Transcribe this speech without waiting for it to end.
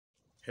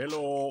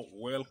Hello,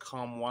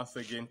 welcome once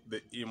again to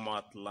the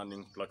eMath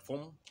learning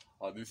platform.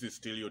 This is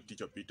still your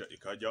teacher Peter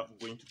Ikaja,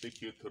 going to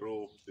take you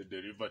through the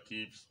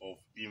derivatives of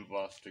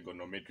inverse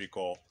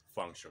trigonometrical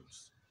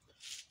functions.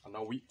 And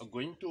now we are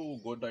going to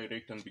go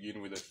direct and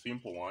begin with a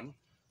simple one,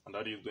 and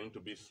that is going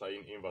to be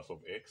sine inverse of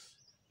x.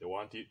 They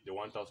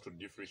want us to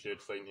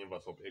differentiate sine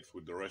inverse of x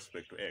with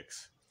respect to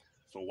x.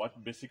 So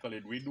what basically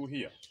do we do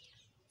here?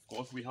 Of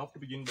course, we have to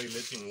begin by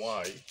letting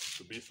y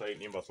to be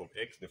sine inverse of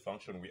x, the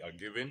function we are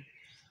given.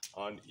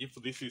 And if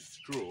this is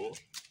true,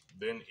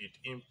 then it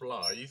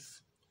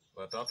implies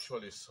that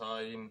actually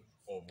sine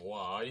of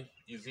y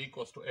is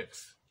equals to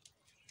x.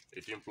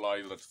 It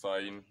implies that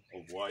sine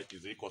of y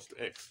is equals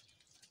to x.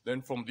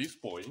 Then from this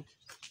point,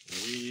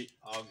 we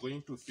are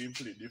going to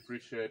simply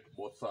differentiate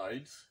both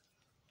sides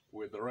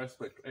with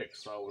respect to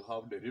x. So I will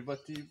have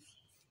derivative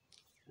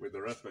with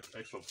respect to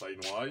x of sine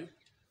y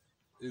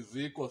is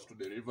equals to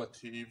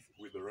derivative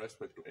with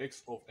respect to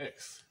x of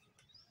x.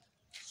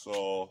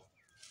 So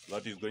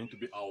that is going to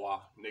be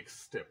our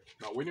next step.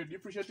 Now, when you're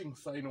differentiating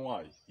sine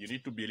y, you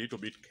need to be a little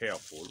bit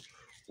careful.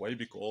 Why?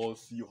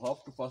 Because you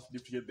have to first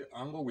differentiate the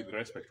angle with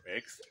respect to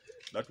x.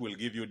 That will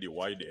give you dy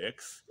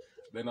dx.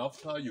 Then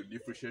after you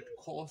differentiate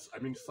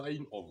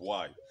sine of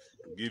y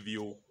to give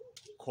you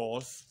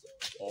cos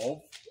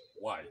of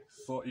y.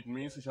 So it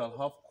means you shall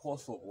have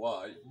cos of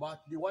y,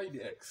 but dy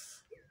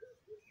dx.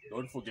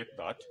 Don't forget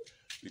that,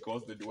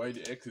 because the dy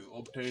dx is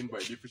obtained by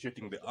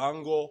differentiating the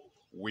angle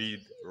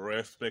with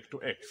respect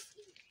to x.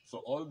 So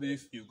all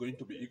this is going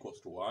to be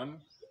equals to 1,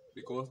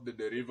 because the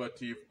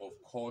derivative of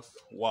cos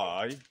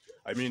y,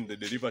 the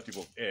derivative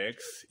of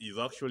x, is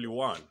actually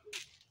 1.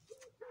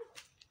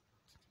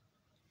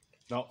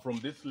 Now from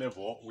this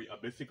level, we are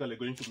basically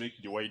going to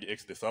make dy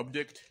dx the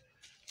subject,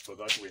 so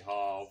that we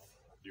have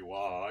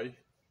dy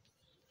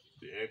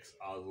dx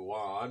as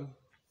 1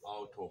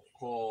 out of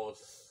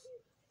cos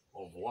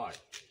of y.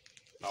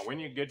 Now when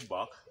you get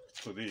back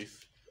to this,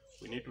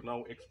 we need to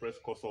now express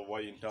cos of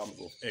y in terms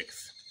of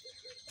x.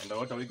 And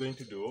what are we going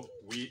to do?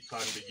 We can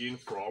begin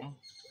from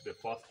the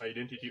first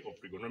identity of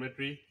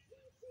trigonometry,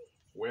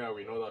 where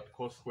we know that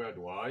cos squared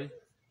y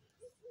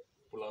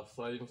plus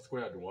sine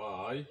squared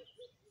y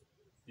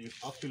is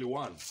actually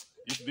 1.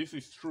 If this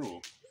is true,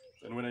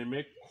 then when I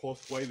make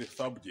cos y the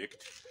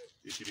subject,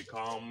 it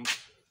becomes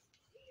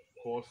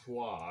cos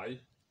y,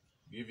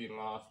 giving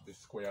us the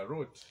square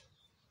root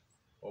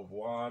of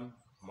 1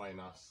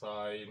 minus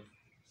sine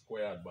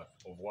squared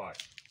of y.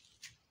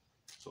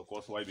 So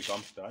cos y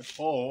becomes that.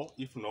 Or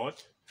if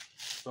not,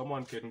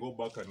 someone can go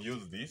back and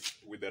use this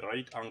with the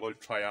right angle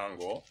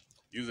triangle,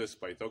 uses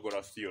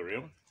Pythagoras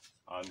theorem,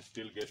 and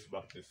still gets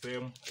back the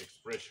same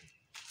expression.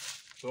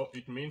 So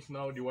it means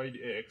now dy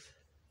dx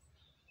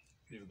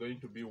is going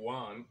to be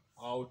 1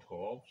 out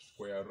of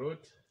square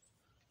root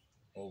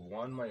of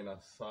 1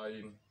 minus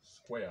sine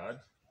squared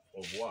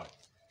of y.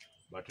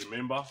 But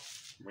remember,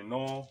 we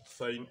know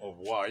sine of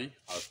y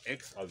as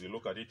x, as you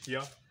look at it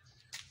here.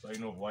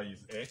 Sine of y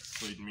is x,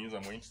 so it means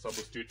I'm going to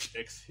substitute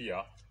x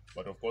here.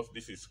 But of course,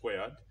 this is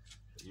squared,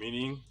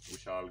 meaning we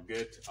shall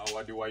get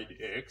our dy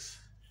dx.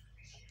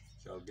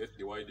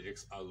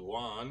 As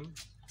 1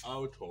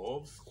 out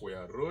of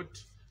square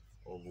root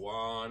of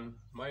 1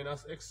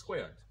 minus x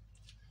squared.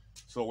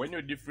 So when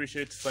you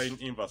differentiate sine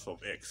inverse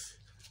of x,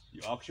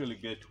 you actually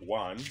get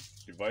 1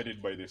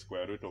 divided by the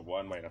square root of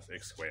 1 minus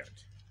x squared.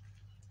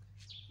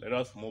 Let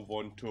us move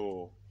on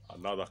to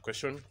another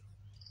question.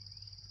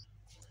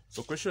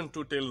 So question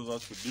 2 tells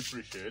us to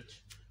differentiate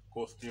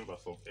cos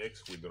inverse of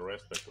x with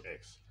respect to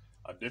x.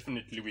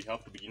 Definitely we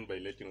have to begin by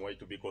letting y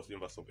to be cos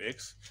inverse of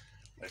x,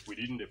 like we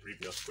did in the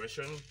previous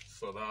question,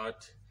 so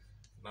that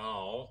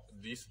now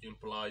this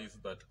implies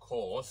that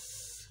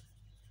cos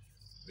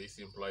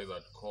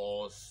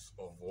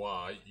of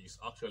y is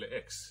actually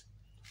x.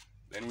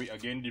 Then we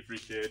again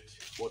differentiate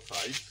both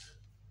sides.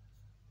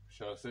 We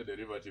shall say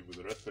derivative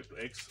with respect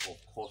to x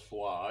of cos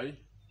y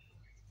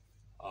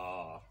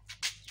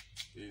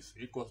is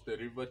equals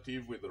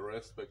derivative with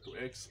respect to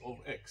x of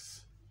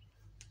x.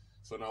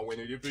 So now when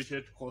you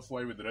differentiate cos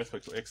y with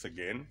respect to x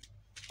again,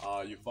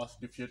 you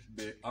first differentiate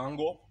the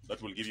angle.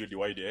 That will give you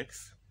dy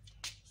dx.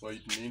 So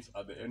it means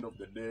at the end of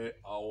the day,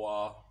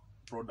 our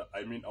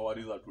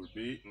result will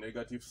be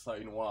negative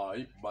sine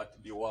y,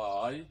 but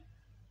dy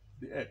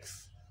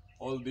dx.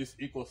 All this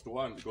equals to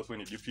 1, because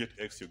when you differentiate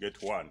x, you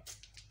get 1.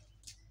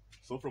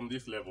 So from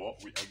this level,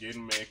 we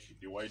again make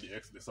dy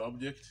dx the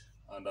subject,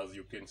 and as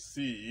you can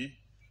see,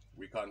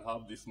 we can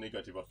have this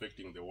negative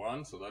affecting the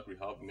 1, so that we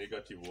have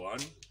negative 1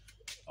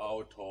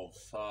 out of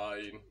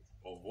sine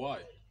of y.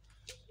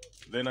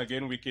 Then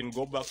again, we can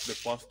go back to the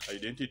first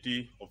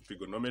identity of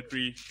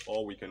trigonometry,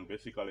 or we can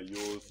basically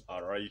use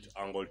a right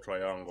angle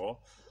triangle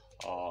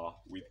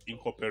with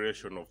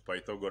incorporation of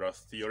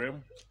Pythagoras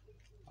theorem,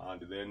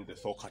 and then the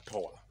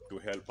SOHCAHTOA to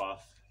help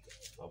us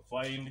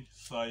find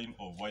sine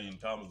of y in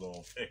terms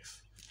of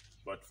x.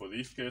 But for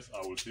this case,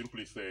 I will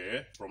simply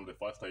say from the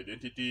first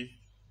identity,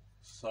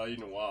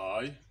 sine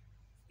y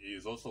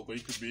is also going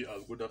to be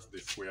as good as the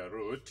square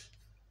root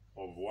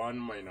of 1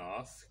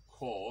 minus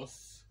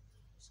cos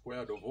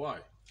squared of y,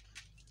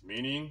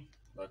 meaning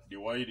that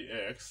dy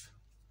dx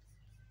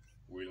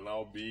will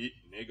now be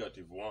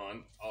negative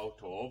 1 out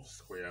of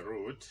square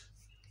root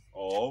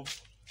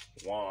of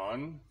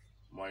 1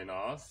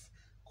 minus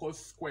cos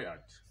squared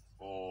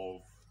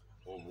of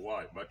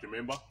y. But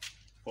remember,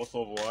 cos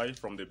of y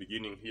from the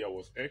beginning here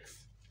was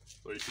x,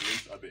 so it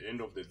means at the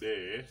end of the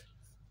day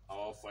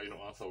our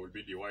final answer will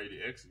be dy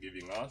dx,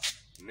 giving us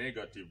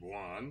negative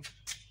 1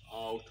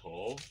 out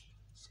of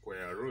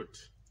square root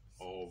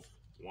of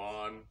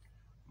 1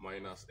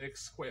 minus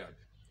x squared.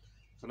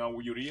 So now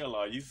you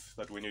realize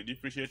that when you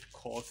differentiate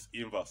cos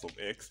inverse of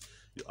x,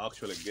 you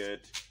actually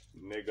get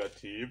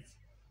negative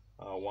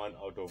 1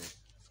 out of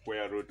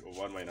square root of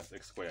 1 minus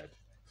x squared.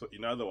 So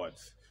in other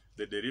words,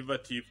 the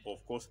derivative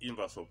of cos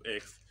inverse of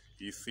x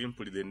is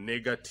simply the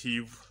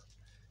negative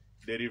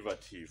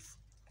derivative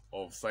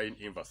of sine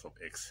inverse of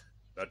x.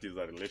 That is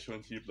a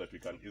relationship that we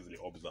can easily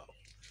observe.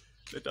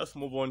 Let us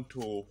move on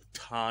to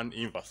tan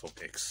inverse of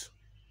x.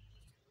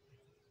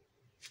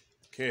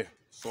 Okay,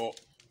 so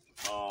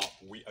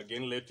we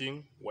again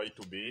letting y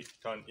to be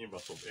tan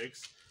inverse of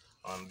x,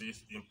 and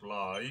this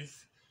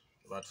implies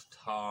that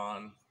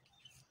tan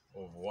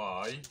of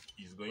y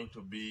is going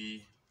to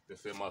be the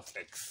same as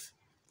x.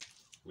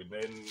 We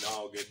then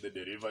now get the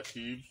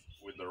derivative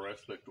with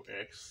respect to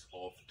x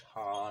of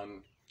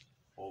tan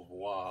of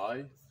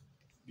y,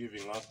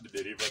 giving us the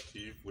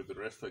derivative with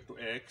respect to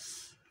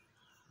x,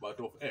 but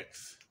of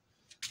x.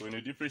 So when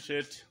you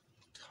differentiate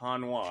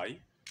tan y,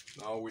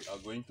 now we are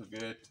going to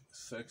get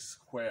sec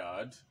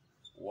squared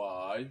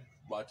y,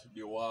 but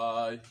dy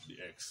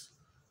dx.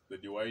 The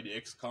dy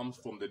dx comes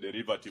from the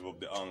derivative of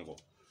the angle,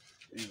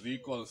 is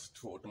equals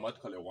to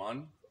automatically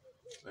 1.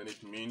 Then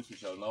it means we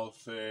shall now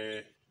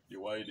say dy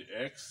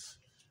dx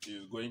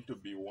is going to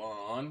be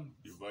 1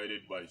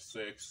 divided by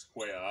sec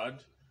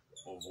squared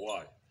of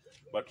y.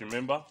 But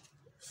remember,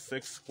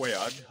 sec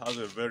squared has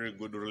a very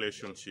good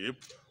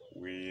relationship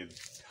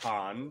with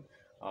tan,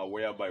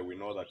 whereby we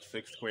know that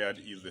sec squared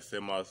is the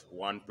same as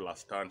 1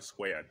 plus tan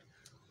squared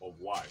of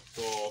y.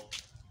 So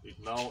it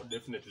now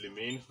definitely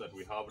means that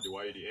we have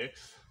dy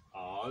dx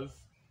as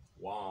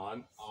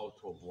 1 out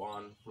of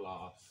 1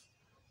 plus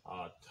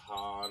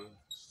tan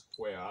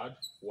squared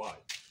y.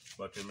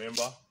 But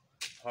remember,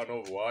 tan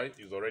of y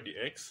is already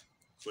x,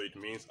 so it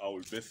means I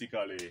will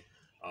basically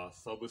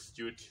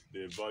substitute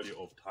the value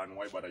of tan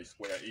y, but I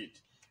square it,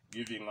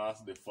 giving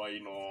us the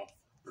final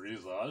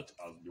result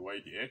as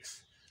dy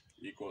dx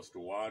equals to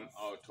 1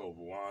 out of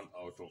 1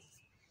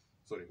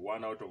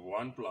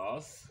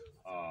 plus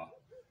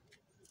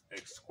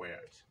x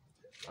squared,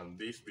 and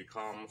this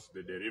becomes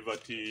the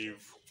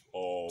derivative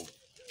of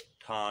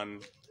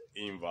tan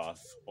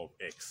inverse of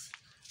x.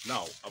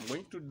 Now I'm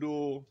going to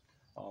do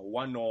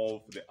one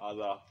of the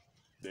other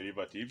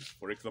derivatives.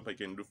 For example, I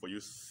can do for you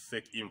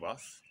sec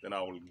inverse, then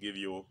I will give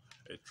you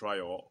a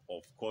trial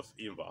of cosec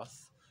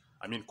inverse,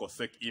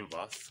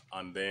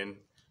 and then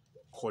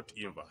cot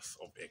inverse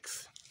of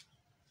x.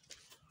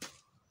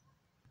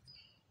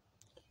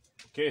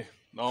 Okay,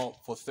 now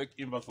for sec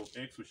inverse of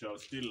x, we shall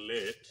still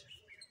let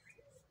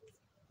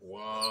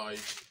y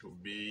to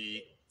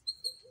be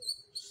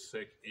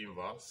sec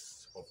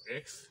inverse of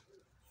x,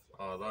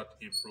 that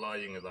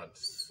implying that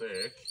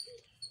sec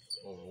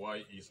of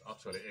y is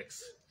actually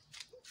x.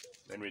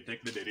 Then we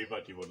take the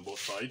derivative on both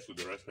sides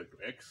with respect to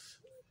x.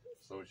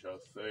 So we shall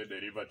say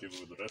derivative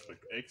with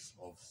respect to x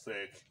of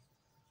sec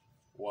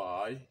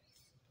y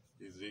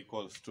is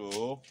equals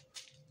to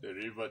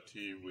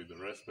derivative with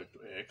respect to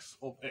x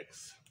of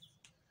x.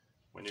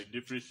 When you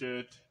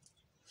differentiate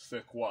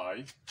sec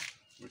y,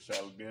 we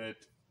shall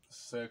get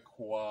sec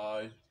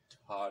y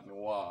tan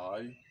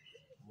y,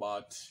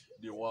 but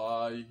dy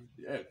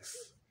dx,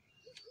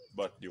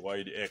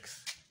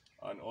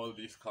 and all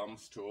this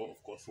comes to,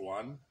 of course,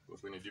 1,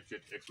 because when you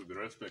differentiate x with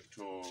respect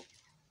to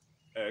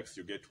x,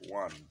 you get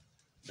 1.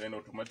 Then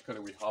automatically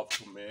we have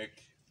to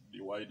make dy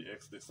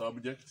dx the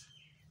subject,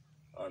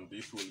 and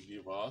this will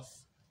give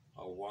us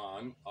a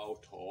 1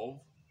 out of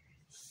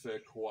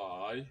sec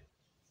y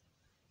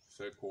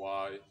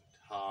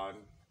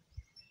tan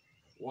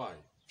y.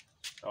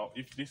 Now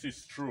if this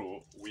is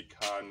true, we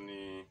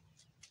can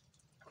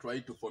try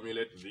to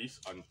formulate this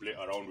and play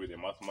around with the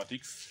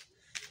mathematics,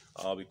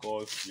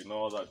 because you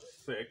know that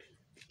sec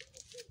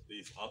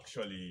is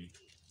actually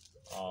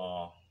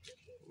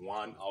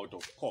 1 out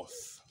of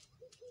cos.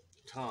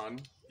 Tan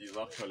is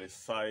actually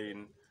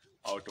sine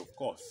out of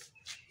cos.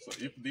 So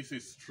if this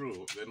is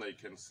true, then I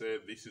can say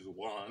this is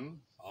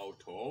 1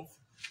 out of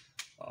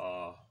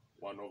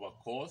 1 over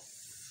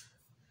cos.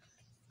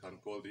 Can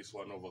call this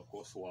 1 over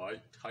cos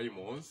y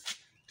times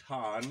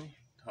tan.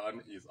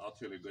 Tan is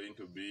actually going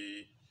to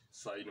be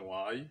sine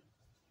y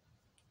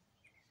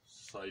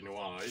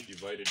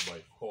divided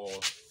by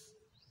cos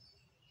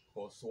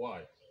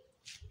y.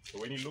 So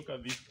when you look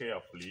at this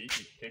carefully,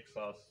 it takes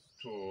us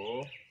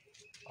to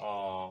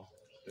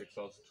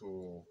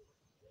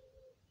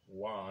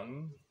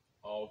 1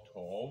 out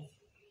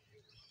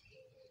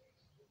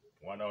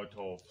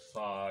of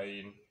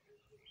sine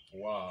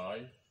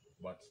y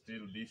but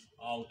still this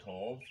out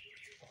of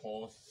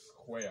cos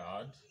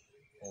squared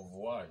of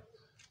y.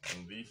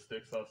 And this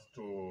takes us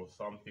to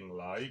something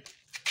like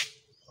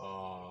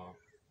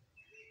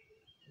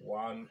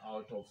 1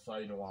 out of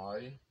sine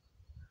y,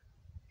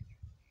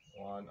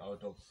 1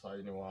 out of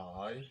sine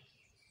y,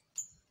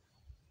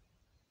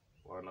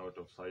 1 out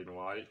of sine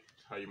y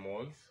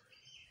times,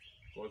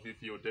 because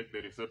if you take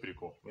the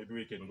reciprocal, maybe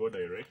we can go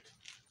direct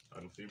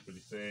and simply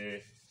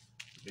say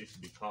this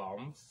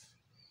becomes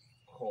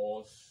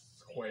cos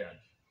squared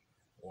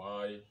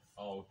y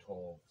out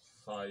of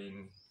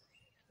sine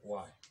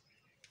y.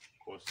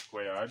 Cos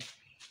squared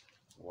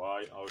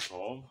y out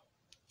of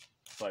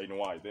sine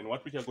y. Then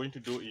what we are going to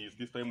do is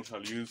this time we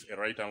shall use a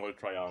right angle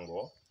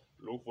triangle.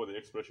 Look for the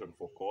expression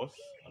for cos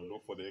and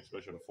look for the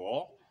expression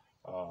for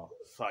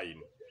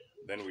sine.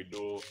 Then we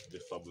do the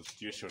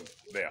substitution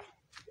there.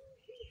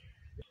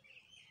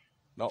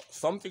 Now,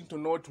 something to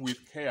note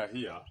with care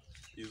here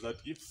is that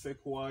if sec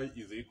y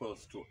is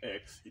equals to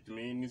x, it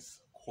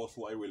means cos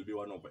y will be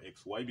 1 over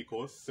x. Why?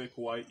 Because sec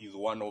y is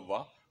 1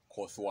 over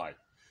cos y.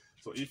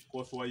 So if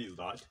cos y is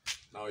that,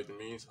 now it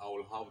means I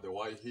will have the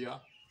y here.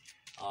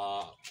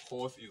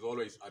 Cos is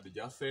always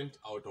adjacent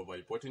out of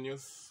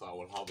hypotenuse, so I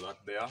will have that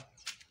there.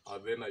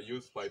 And then I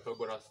use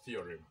Pythagoras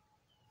theorem,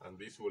 and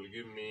this will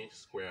give me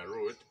square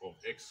root of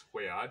x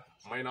squared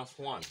minus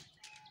 1.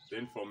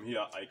 Then from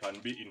here I can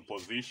be in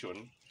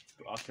position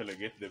to actually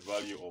get the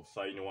value of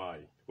sine y,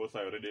 because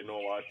I already know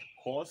what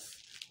cos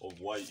of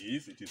y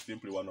is. It is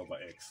simply 1 over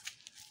x.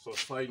 So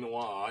sine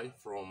y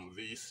from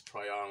this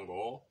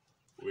triangle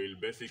will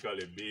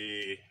basically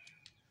be,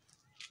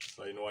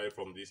 sine y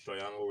from this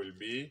triangle will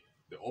be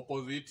the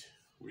opposite,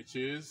 which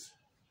is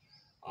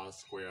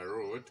square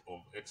root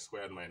of x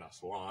squared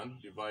minus 1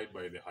 divided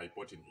by the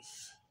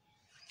hypotenuse.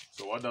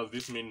 So what does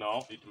this mean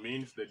now? It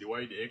means the dy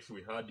dx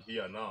we had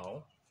here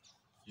now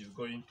is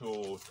going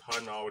to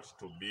turn out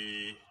to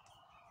be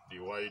dy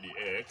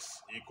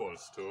dx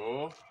equals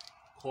to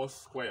cos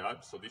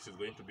squared. So this is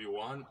going to be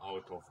 1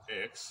 out of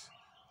x,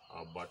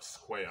 but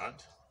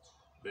squared,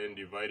 then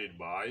divided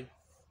by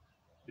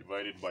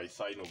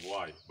sine of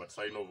y. But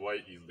sine of y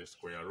is the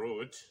square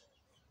root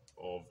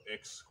of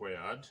x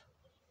squared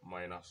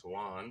minus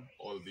 1,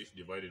 all this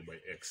divided by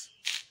x.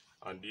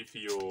 And if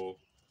you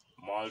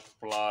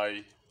multiply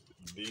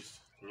this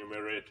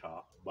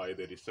numerator by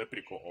the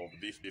reciprocal of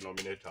this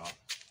denominator,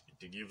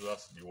 it gives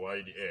us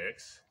dy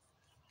dx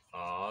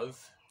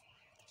as,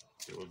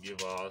 it will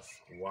give us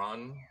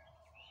 1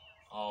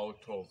 out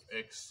of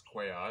x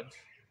squared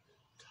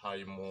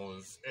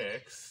times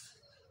x,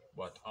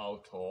 but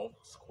out of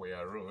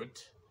square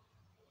root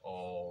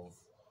of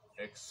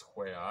x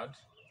squared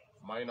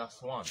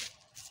minus 1.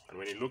 And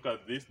when you look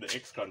at this, the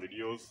x can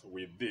reduce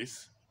with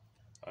this,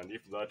 and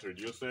if that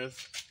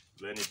reduces,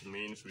 then it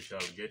means we shall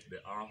get the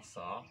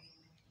answer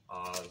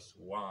as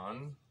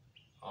 1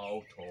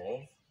 out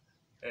of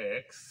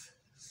x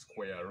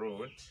square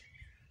root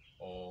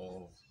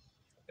of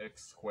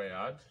x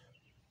squared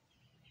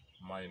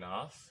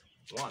minus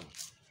 1.